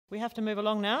We have to move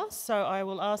along now, so I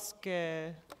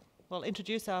will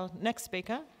introduce our next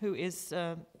speaker, who is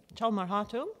Hjálmar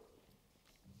Hátún.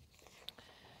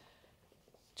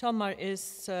 Hjálmar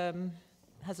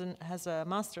has a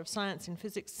Master of Science in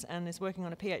Physics and is working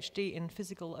on a PhD in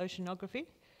Physical Oceanography.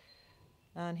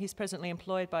 And he's presently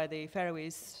employed by the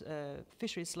Faroese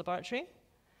Fisheries Laboratory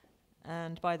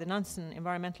and by the Nansen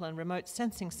Environmental and Remote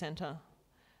Sensing Centre,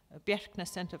 a Bjerknes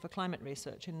Centre for Climate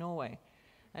Research in Norway.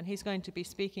 And he's going to be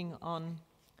speaking on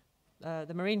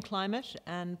the marine climate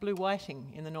and blue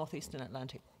whiting in the northeastern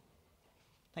Atlantic.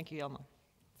 Thank you, Hjálmar.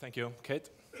 Thank you, Kate.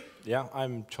 Yeah,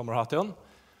 I'm Hjálmar Hátún,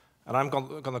 and I'm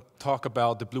going to talk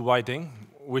about the blue whiting,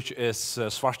 which is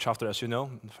svartskjaftur, as you know,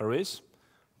 in Faroese,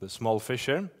 the small fish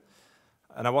here.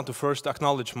 And I want to first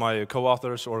acknowledge my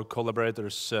co-authors or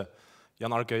collaborators,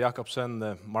 Jan Arke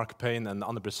Jacobsen, Mark Payne, and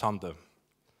Anne-Britt Sande.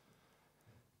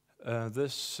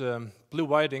 This blue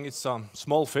whiting is a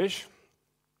small fish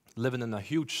living in a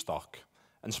huge stock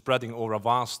and spreading over a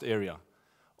vast area,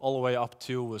 all the way up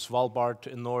to Svalbard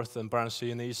in north and Barents Sea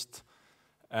in east,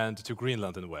 and to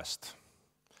Greenland in the west.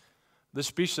 This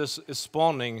species is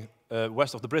spawning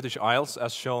west of the British Isles,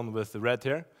 as shown with the red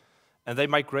here, and they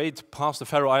migrate past the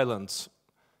Faroe Islands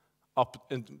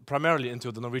up primarily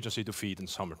into the Norwegian Sea to feed in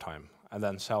summertime, and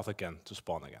then south again to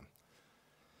spawn again.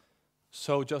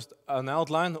 So just an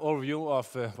outline overview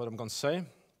of what I'm going to say.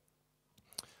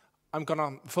 I'm going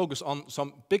to focus on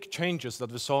some big changes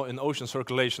that we saw in ocean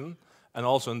circulation and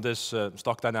also in this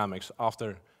stock dynamics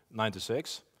after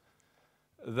 '96.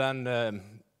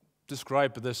 Then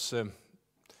describe this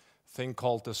thing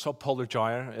called the subpolar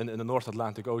gyre in the North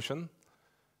Atlantic Ocean.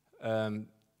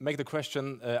 Make the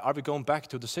question, are we going back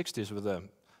to the 60s with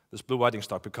this blue whiting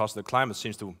stock because the climate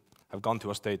seems to have gone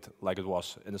to a state like it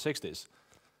was in the 60s?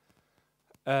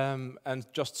 And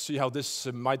just see how this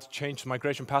might change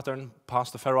migration pattern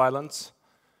past the Faroe Islands.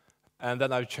 And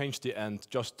then I've changed the end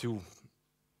just to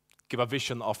give a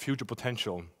vision of future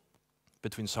potential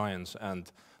between science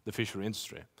and the fishery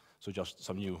industry. So just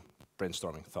some new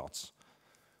brainstorming thoughts.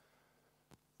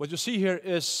 What you see here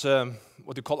is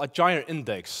what you call a gyre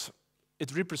index.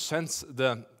 It represents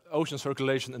the ocean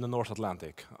circulation in the North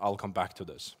Atlantic. I'll come back to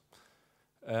this.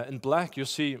 In black, you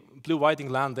see blue whiting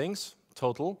landings,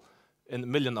 total, in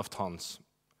millions of tons.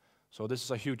 So this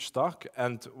is a huge stock,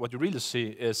 and what you really see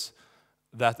is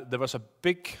that there was a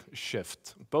big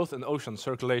shift, both in ocean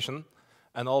circulation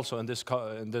and also in this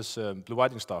blue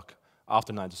whiting stock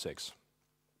after '96.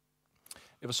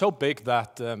 It was so big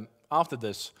that after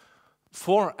this,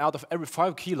 4 out of every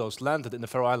 5 kilos landed in the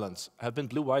Faroe Islands have been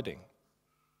blue whiting.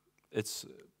 It's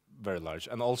very large,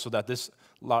 and also that this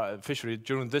fishery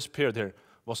during this period here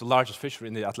was the largest fishery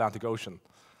in the Atlantic Ocean.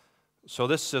 So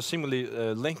this seemingly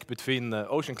link between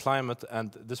ocean climate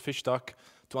and this fish stock,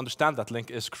 to understand that link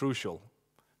is crucial.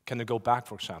 Can it go back,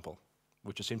 for example,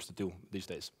 which it seems to do these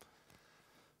days.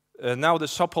 Now the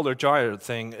subpolar gyre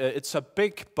thing, it's a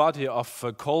big body of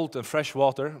cold and fresh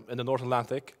water in the North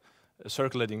Atlantic,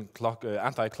 circulating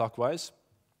anti-clockwise.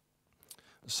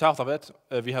 South of it,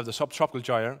 we have the subtropical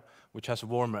gyre, which has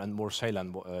warmer and more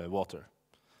saline water.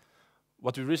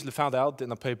 What we recently found out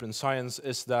in a paper in Science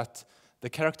is that the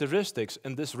characteristics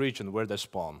in this region where they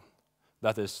spawn,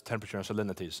 that is temperature and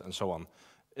salinities and so on,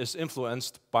 is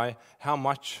influenced by how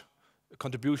much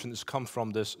contribution is come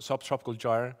from this subtropical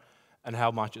gyre and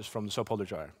how much is from the subpolar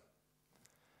gyre.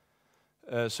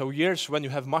 So years when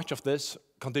you have much of this,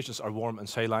 conditions are warm and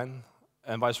saline,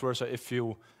 and vice versa, if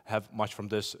you have much from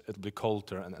this, it'll be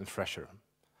colder and fresher,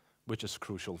 which is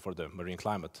crucial for the marine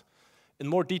climate. In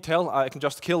more detail, I can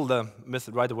just kill the myth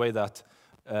right away that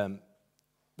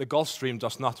the Gulf Stream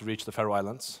does not reach the Faroe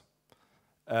Islands.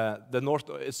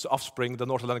 Its offspring, the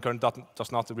North Atlantic Current,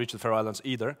 does not reach the Faroe Islands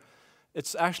either.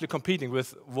 It's actually competing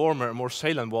with warmer, more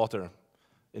saline water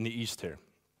in the east here.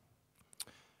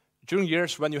 During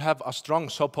years when you have a strong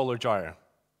subpolar gyre,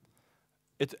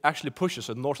 it actually pushes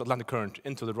the North Atlantic Current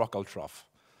into the Rockall Trough.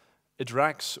 It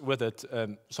drags with it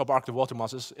subarctic water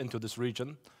masses into this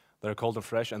region that are cold and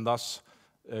fresh, and thus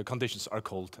conditions are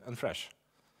cold and fresh.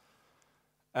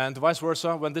 And vice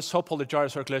versa, when this subpolar gyre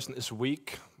circulation is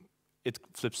weak, it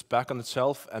flips back on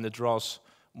itself and it draws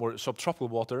more subtropical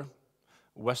water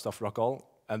west of Rockall,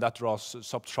 and that draws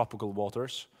subtropical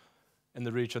waters in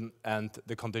the region, and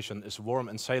the condition is warm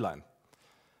and saline.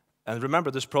 And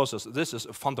remember this process, this is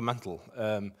fundamental,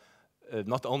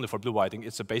 not only for blue whiting,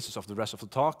 it's the basis of the rest of the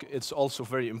talk, it's also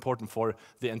very important for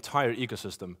the entire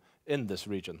ecosystem in this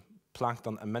region,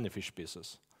 plankton and many fish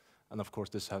species. And of course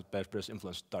this bears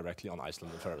influence directly on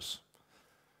Iceland and Faroes.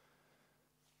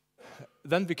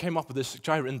 Then we came up with this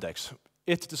gyre index.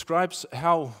 It describes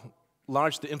how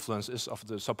large the influence is of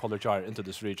the subpolar gyre into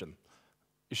this region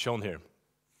is shown here,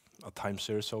 a time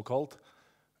series so-called.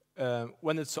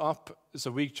 When it's up, it's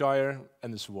a weak gyre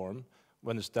and it's warm.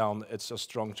 When it's down, it's a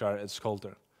strong gyre, it's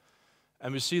colder.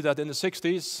 And we see that in the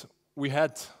 60s, we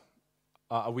had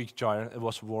a weak gyre, it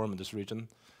was warm in this region.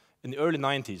 In the early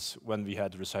 90s, when we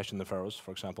had recession in the Faroes,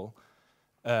 for example,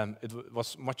 it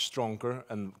was much stronger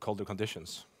and colder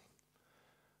conditions.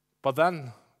 But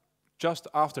then, just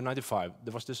after 95,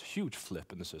 there was this huge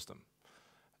flip in the system.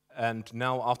 And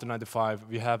now, after 95,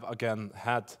 we have again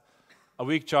had a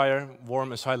weak gyre,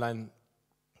 warm and saline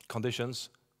conditions,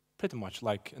 pretty much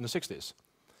like in the 60s.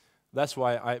 That's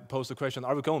why I posed the question,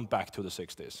 are we going back to the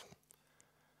 60s?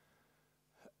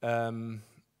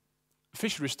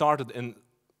 Fisheries started in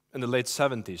the late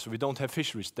 70s, so we don't have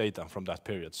fisheries data from that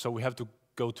period. So we have to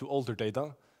go to older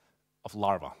data of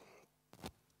larvae,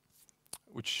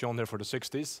 which is shown here for the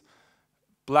 60s.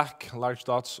 Black large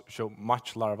dots show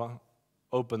much larvae,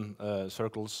 open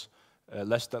circles,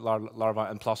 less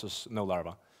larvae, and pluses, no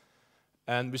larvae.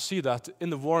 And we see that in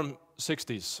the warm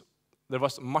 60s, there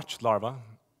was much larvae,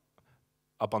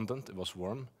 abundant, it was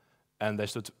warm, and they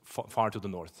stood far to the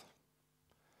north.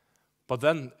 But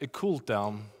then it cooled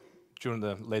down during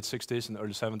the late 60s and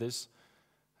early 70s,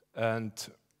 and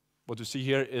what you see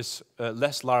here is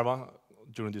less larvae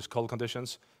during these cold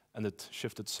conditions, and it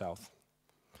shifted south.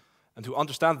 And to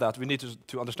understand that, we need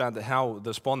to understand how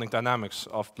the spawning dynamics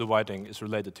of blue whiting is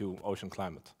related to ocean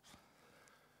climate.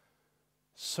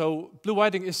 So blue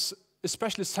whiting is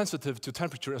especially sensitive to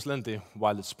temperature and salinity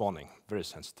while it's spawning, very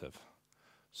sensitive.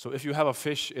 So if you have a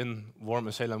fish in warm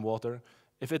and saline water,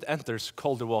 if it enters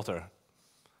colder water,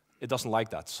 it doesn't like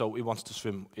that, so it wants to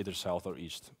swim either south or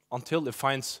east, until it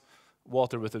finds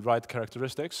water with the right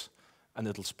characteristics, and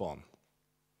it'll spawn.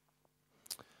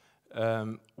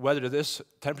 Whether it is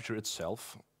temperature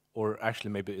itself, or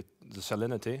actually maybe the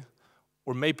salinity,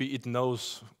 or maybe it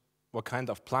knows what kind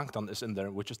of plankton is in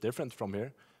there, which is different from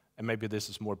here, and maybe this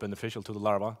is more beneficial to the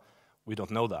larva, we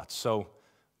don't know that. So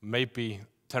maybe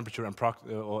temperature and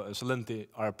or salinity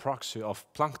are a proxy of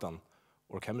plankton,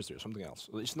 or chemistry, or something else.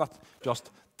 It's not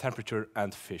just temperature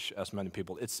and fish, as many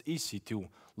people. It's easy to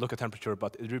look at temperature,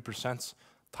 but it represents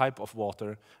type of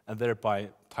water, and thereby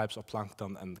types of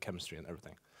plankton and chemistry and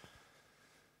everything.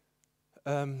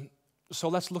 So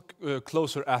let's look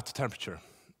closer at temperature.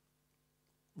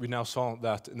 We now saw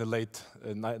that in the late,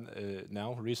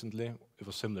 recently, it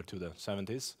was similar to the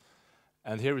 70s.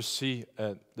 And here we see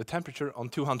the temperature on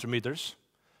 200 meters.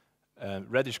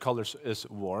 Reddish colors is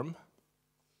warm.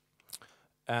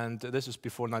 And this is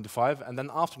before 95, and then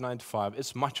after 95,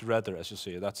 it's much redder, as you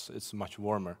see. It's much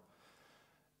warmer.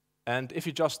 And if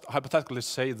you just hypothetically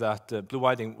say that blue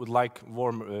whiting would like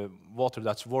warm water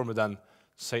that's warmer than,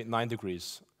 say, 9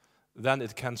 degrees, then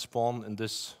it can spawn in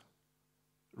this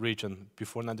region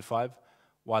before 95,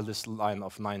 while this line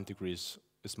of 9 degrees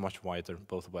is much wider,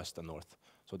 both west and north.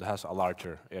 So it has a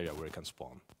larger area where it can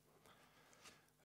spawn.